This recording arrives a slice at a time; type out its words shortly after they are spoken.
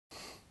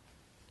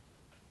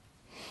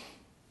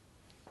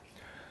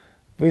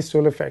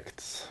Visual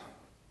effects.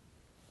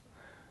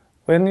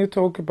 When you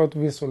talk about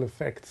visual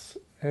effects,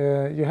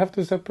 you have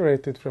to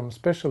separate it from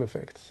special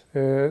effects.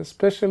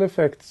 Special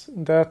effects,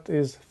 that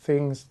is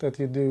things that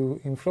you do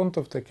in front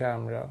of the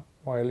camera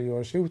while you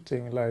are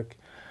shooting, like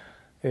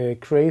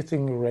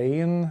creating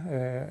rain,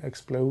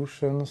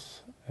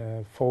 explosions,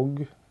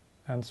 fog,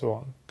 and so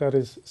on. That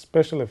is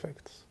special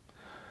effects.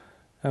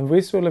 And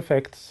visual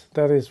effects,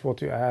 that is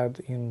what you add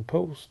in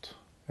post.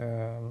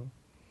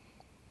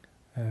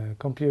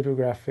 Computer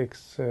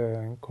graphics,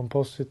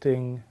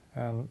 compositing,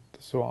 and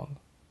so on.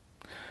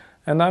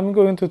 And I'm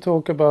going to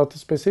talk about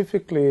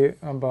specifically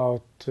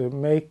about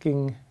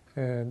making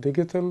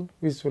digital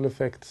visual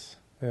effects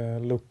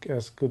look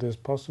as good as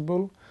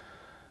possible.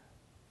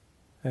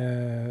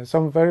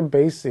 Some very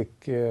basic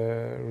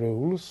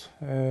rules.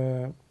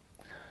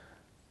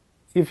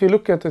 If you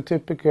look at a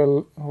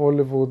typical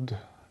Hollywood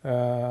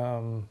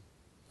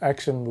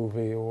action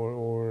movie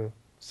or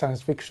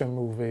science fiction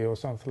movie or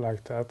something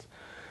like that,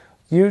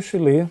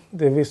 usually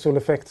the visual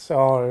effects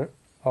are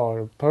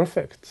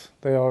perfect.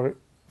 They are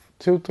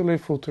totally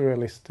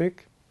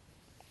photorealistic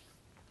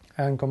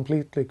and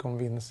completely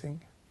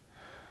convincing.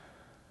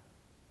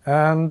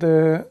 And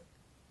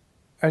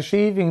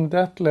achieving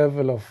that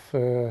level of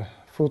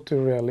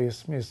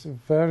photorealism is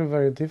very,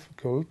 very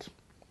difficult.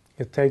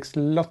 It takes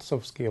lots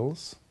of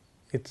skills,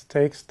 it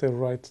takes the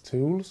right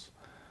tools,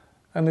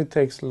 and it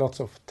takes lots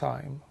of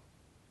time.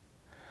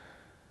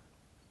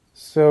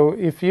 So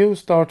if you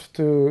start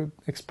to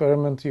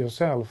experiment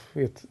yourself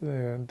with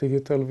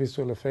digital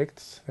visual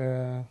effects,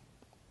 you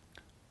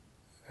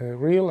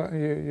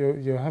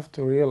have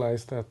to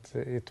realize that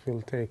it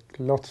will take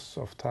lots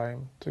of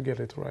time to get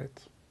it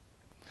right.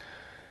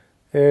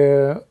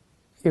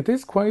 It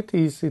is quite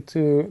easy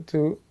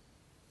to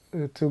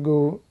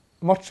go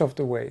much of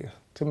the way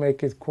to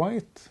make it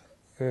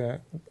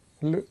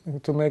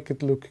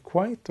look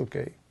quite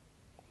okay,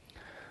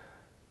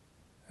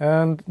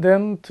 and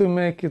then to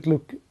make it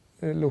look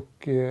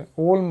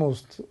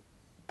almost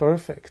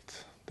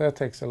perfect. That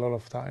takes a lot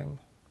of time.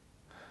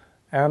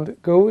 And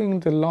going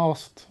the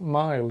last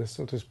mile,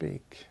 so to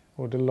speak,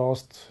 or the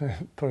last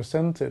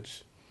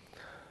percentage,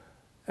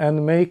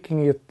 and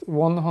making it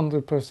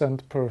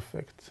 100%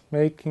 perfect,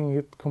 making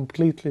it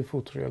completely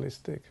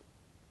photorealistic,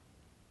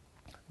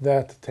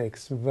 that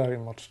takes very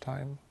much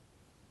time.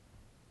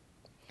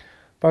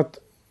 But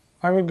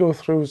I will go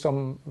through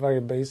some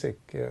very basic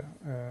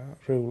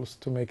rules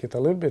to make it a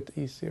little bit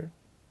easier.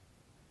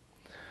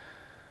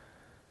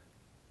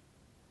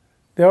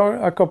 There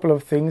are a couple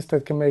of things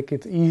that can make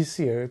it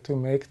easier to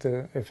make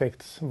the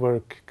effects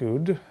work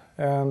good,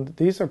 and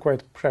these are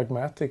quite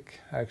pragmatic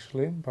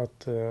actually,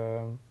 but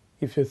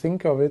if you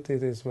think of it,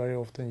 it is very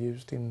often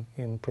used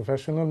in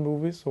professional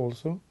movies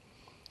also.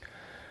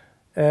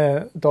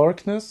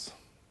 Darkness.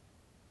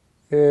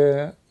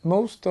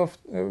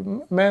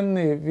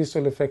 Many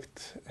visual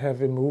effect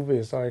heavy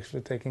movies are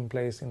actually taking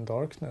place in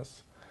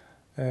darkness.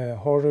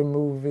 Horror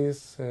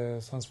movies,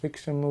 science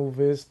fiction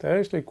movies, they're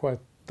actually quite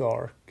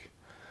dark.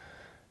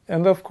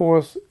 And of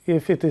course,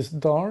 if it is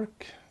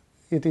dark,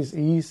 it is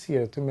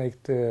easier to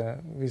make the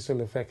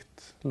visual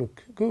effect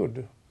look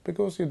good,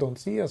 because you don't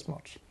see as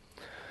much.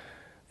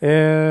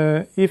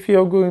 If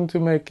you're going to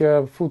make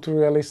a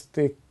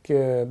photorealistic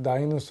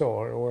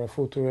dinosaur or a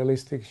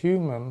photorealistic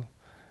human,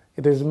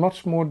 it is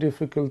much more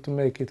difficult to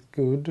make it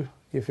good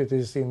if it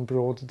is in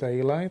broad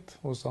daylight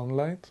or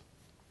sunlight.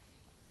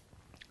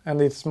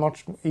 And it's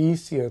much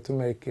easier to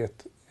make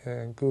it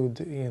good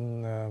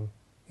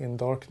in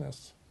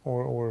darkness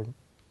or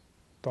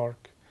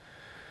dark.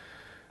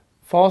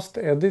 Fast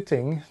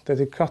editing, that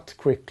you cut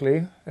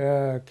quickly,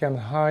 can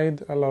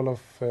hide a lot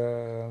of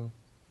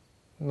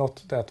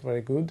not that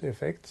very good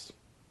effects.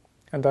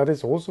 And that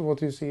is also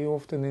what you see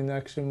often in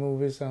action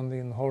movies and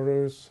in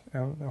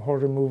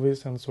horror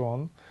movies and so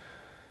on.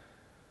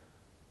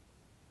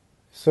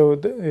 So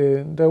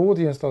the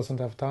audience doesn't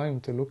have time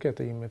to look at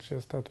the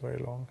images that very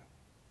long.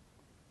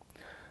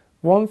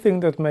 One thing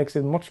that makes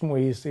it much more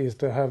easy is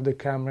to have the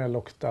camera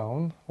locked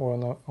down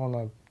or on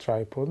a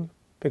tripod.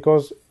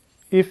 Because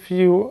if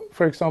you,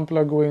 for example,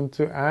 are going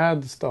to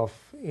add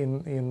stuff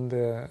in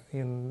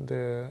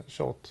the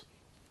shot,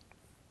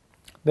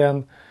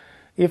 then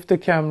if the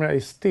camera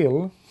is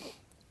still,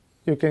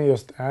 you can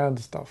just add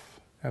stuff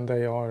and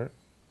they are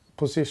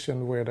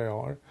positioned where they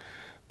are.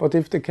 But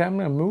if the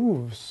camera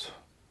moves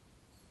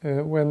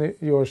when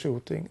you're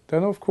shooting,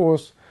 then of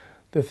course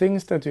the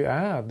things that you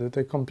add,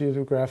 the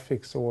computer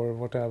graphics or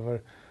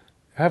whatever,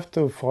 have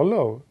to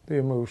follow the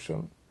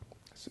emotion.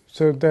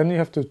 So then you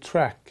have to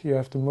track, you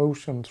have to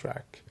motion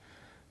track.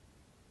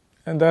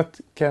 And that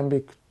can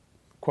be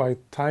quite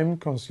time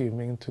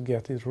consuming to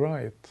get it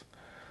right.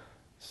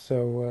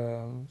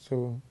 So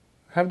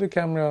have the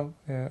camera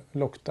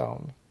locked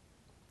down.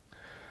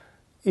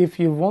 If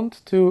you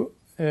want to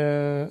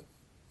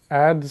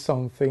add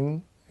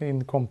something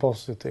in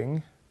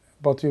compositing,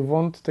 but you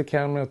want the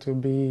camera to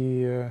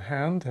be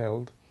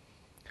handheld,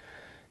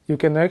 you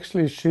can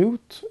actually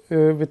shoot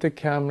with the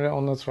camera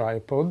on a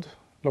tripod,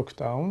 locked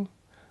down,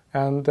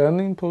 and then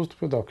in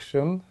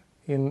post-production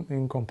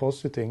in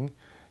compositing,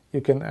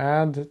 you can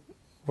add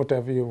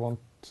whatever you want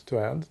to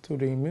add to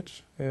the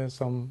image,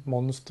 some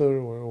monster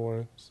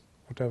or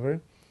whatever.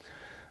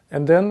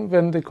 And then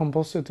when the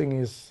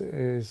compositing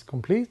is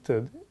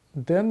completed,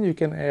 then you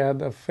can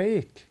add a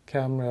fake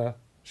camera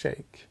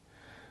shake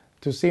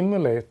to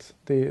simulate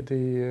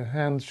the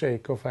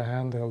handshake of a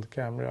handheld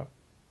camera.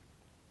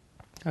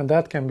 And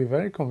that can be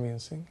very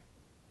convincing.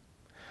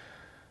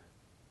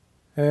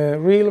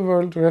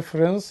 Real-world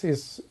reference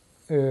is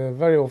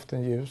very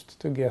often used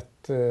to get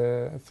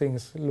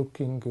things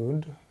looking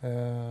good.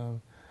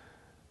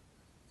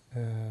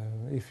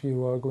 If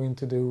you are going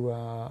to do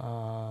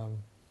a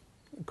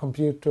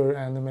computer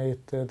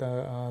animated,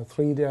 a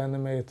 3D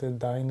animated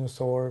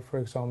dinosaur, for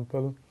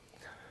example,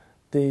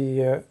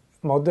 the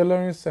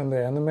modelers and the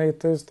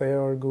animators, they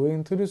are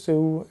going to the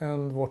zoo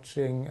and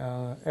watching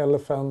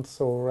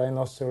elephants or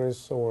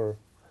rhinoceros or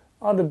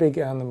other big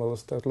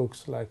animals that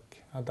looks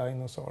like a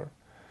dinosaur.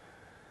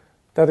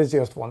 That is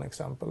just one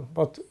example,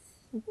 but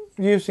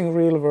using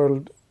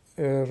real-world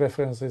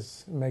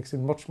references makes it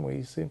much more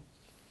easy.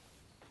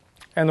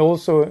 And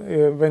also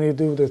when you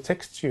do the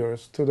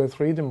textures to the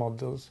 3D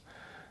models,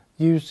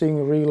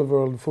 using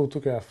real-world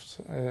photographs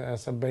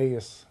as a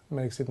base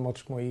makes it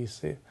much more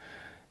easy.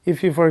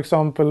 If you, for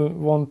example,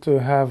 want to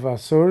have a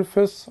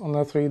surface on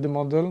a 3D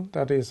model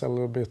that is a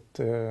little bit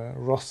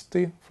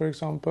rusty, for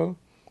example,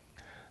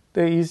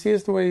 the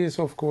easiest way is,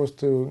 of course,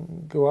 to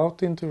go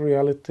out into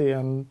reality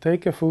and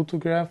take a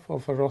photograph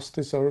of a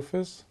rusty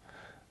surface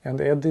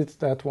and edit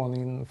that one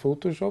in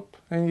Photoshop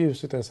and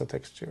use it as a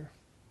texture.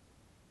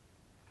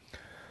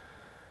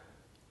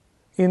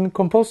 In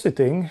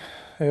compositing,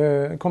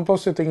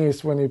 compositing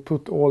is when you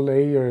put all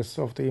layers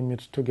of the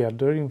image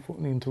together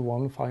into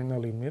one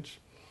final image.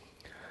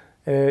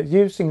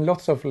 Using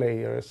lots of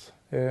layers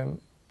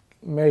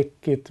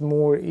make it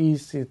more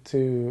easy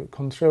to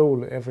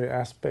control every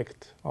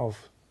aspect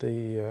of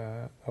the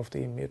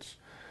image.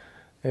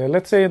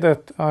 Let's say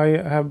that I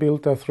have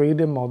built a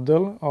 3D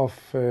model of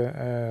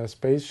a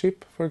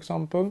spaceship, for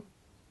example.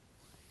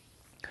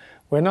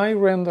 When I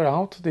render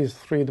out this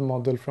 3D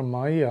model from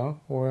Maya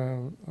or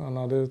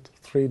another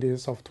 3D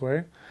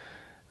software,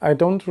 I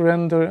don't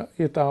render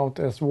it out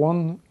as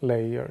one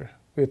layer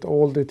with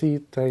all the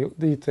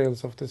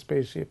details of the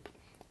spaceship,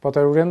 but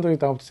I render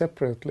it out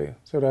separately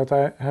so that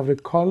I have the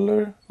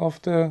color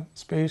of the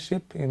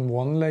spaceship in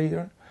one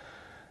layer,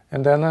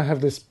 and then I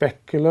have the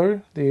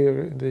specular,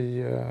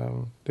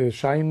 the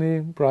shiny,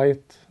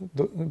 bright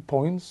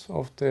points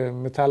of the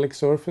metallic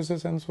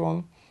surfaces and so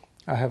on.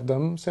 I have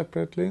them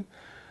separately.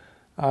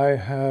 I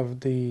have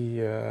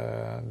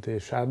the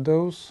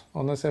shadows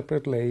on a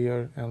separate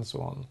layer and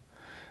so on.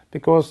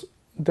 Because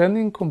then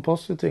in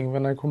compositing,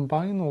 when I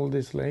combine all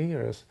these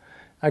layers,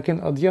 I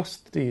can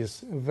adjust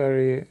these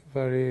very,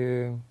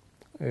 very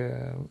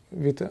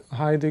with a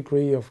high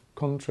degree of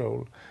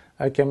control.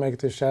 I can make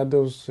the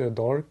shadows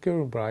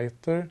darker,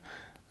 brighter.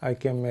 I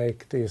can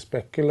make the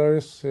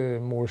speculars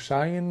more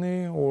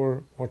shiny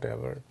or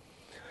whatever.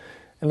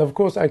 And of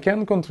course, I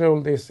can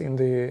control this in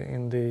the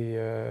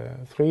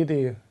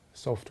 3D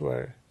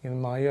software,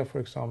 in Maya, for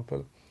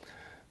example.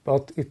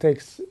 But it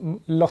takes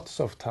lots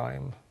of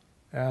time.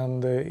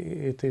 And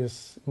it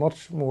is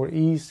much more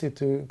easy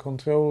to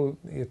control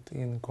it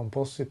in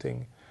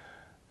compositing,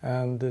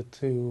 and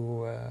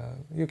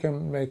you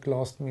can make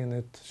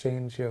last-minute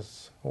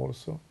changes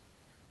also.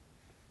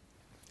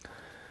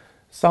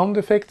 Sound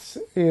effects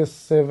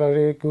is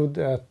very good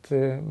at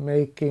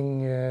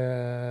making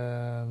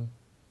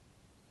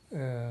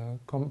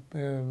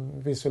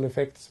visual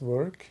effects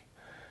work.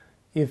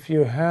 If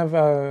you have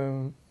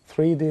a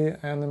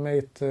 3D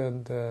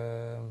animated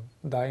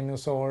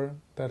dinosaur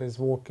that is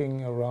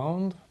walking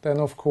around, then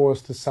of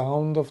course the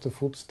sound of the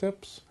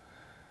footsteps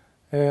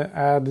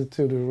add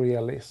to the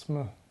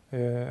realism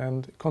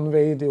and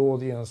convey the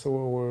audience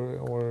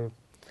or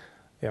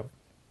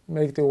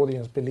make the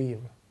audience believe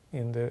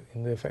in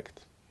the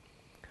effect.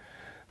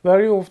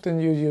 Very often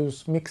you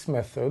use mix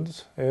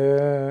methods.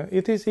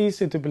 It is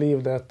easy to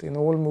believe that in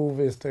all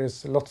movies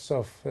there's lots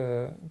of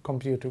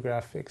computer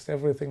graphics.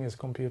 Everything is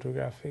computer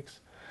graphics.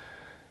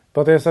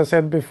 But as I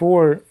said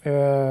before,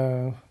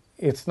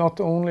 it's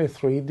not only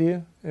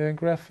 3D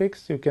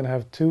graphics. You can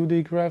have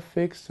 2D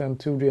graphics and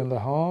 2D and a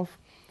half.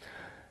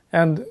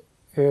 And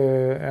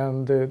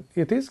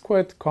it is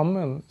quite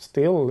common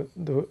still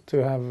to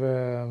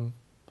have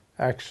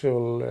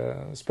actual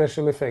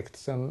special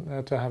effects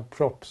and to have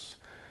props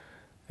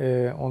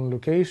on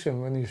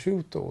location when you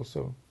shoot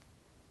also.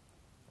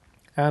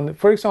 And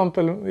for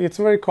example, it's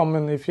very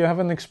common if you have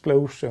an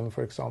explosion,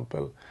 for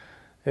example.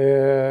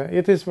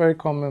 It is very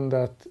common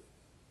that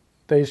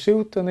they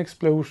shoot an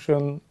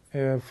explosion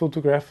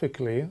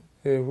photographically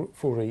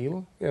for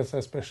real as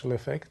a special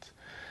effect,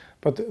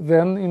 but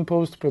then in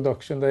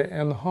post-production they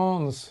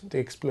enhance the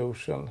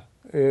explosion,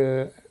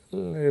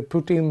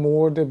 put in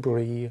more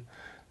debris,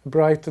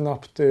 brighten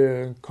up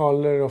the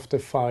color of the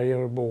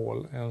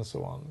fireball and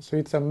so on. So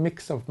it's a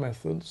mix of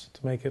methods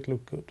to make it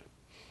look good.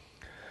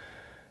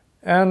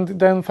 And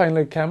then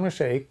finally camera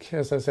shake,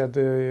 as I said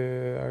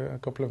a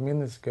couple of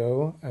minutes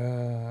ago,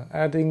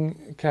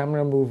 adding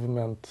camera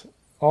movement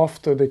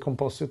after the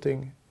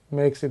compositing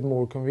makes it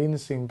more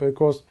convincing,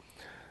 because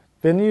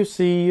when you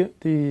see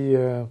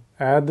the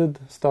added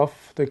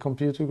stuff, the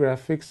computer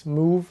graphics,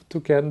 move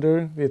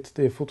together with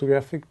the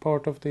photographic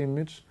part of the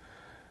image,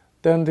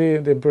 then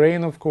the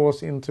brain of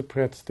course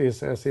interprets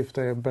this as if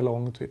they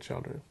belong to each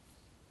other.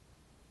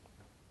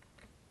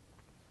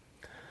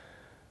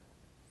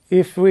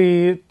 If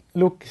we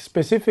look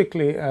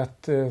specifically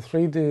at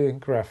 3D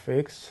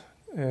graphics,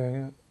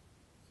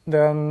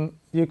 then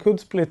you could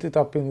split it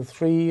up in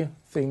 3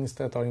 things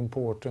that are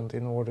important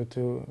in order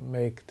to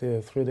make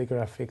the 3D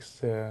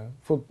graphics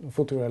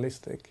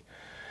photorealistic.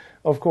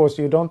 Of course,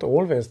 you don't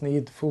always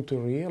need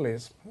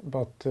photorealism,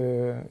 but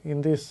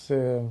in this,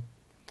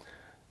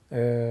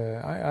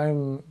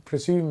 I'm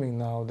presuming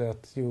now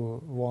that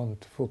you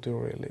want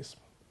photorealism.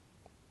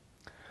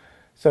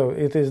 So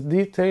it is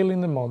detail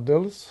in the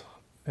models,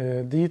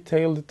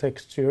 detailed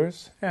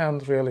textures,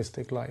 and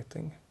realistic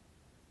lighting.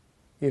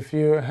 If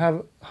you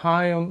have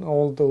high on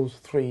all those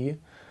 3,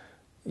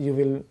 you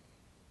will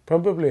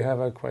probably have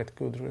a quite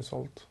good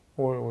result,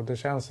 or the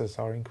chances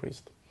are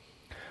increased.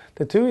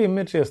 The 2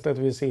 images that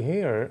we see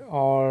here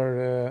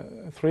are a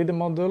 3D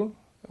model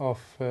of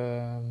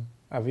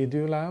a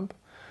video lab,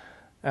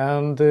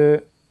 and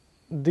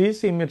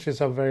these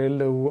images are very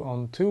low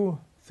on 2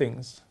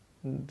 things.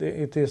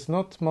 It is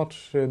not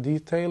much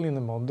detail in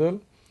the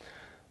model.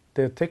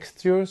 The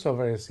textures are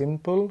very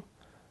simple,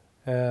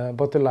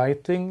 but the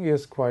lighting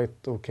is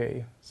quite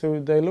okay. So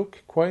they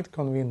look quite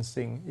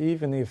convincing,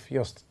 even if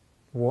just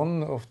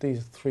one of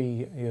these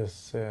 3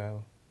 is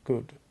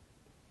good.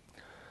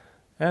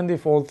 And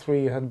if all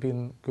 3 had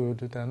been good,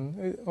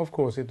 then of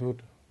course it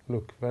would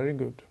look very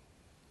good.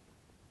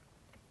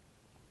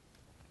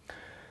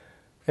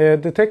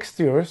 The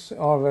textures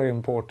are very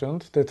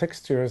important, the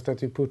textures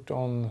that you put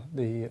on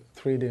the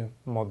 3D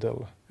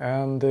model.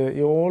 And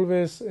you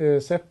always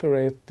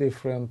separate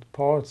different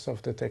parts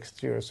of the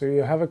texture. So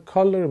you have a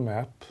color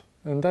map,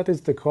 and that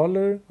is the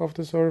color of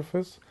the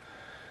surface.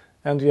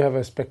 And you have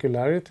a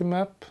specularity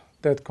map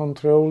that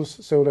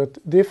controls so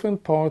that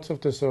different parts of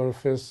the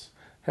surface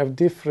have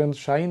different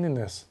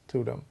shininess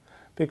to them.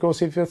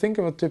 Because if you think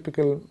of a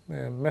typical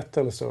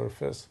metal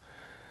surface,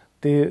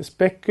 the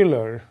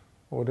specular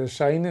or the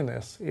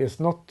shininess is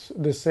not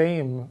the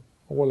same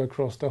all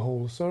across the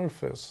whole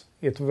surface.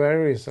 It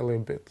varies a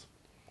little bit.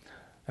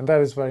 And that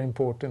is very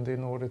important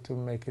in order to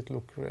make it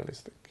look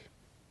realistic.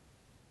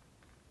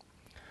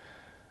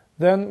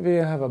 Then we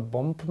have a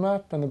bump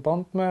map, and a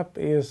bump map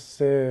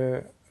is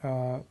a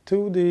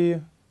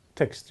 2D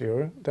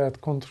texture that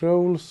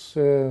controls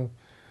the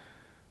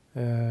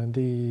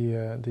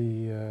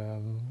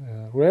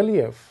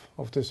relief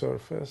of the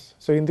surface.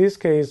 So in this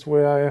case,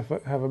 where I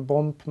have a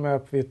bump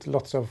map with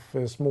lots of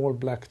small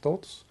black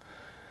dots,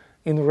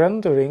 in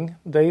rendering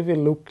they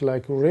will look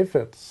like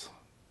rivets,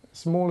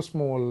 small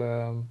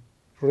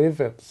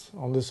rivets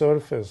on the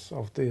surface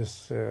of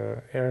this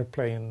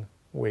airplane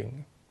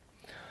wing.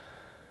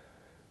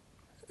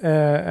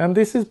 And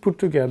this is put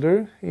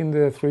together in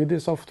the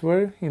 3D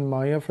software, in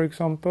Maya for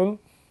example.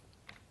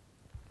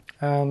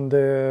 And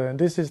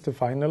this is the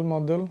final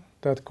model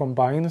that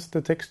combines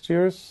the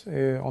textures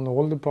on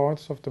all the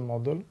parts of the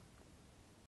model.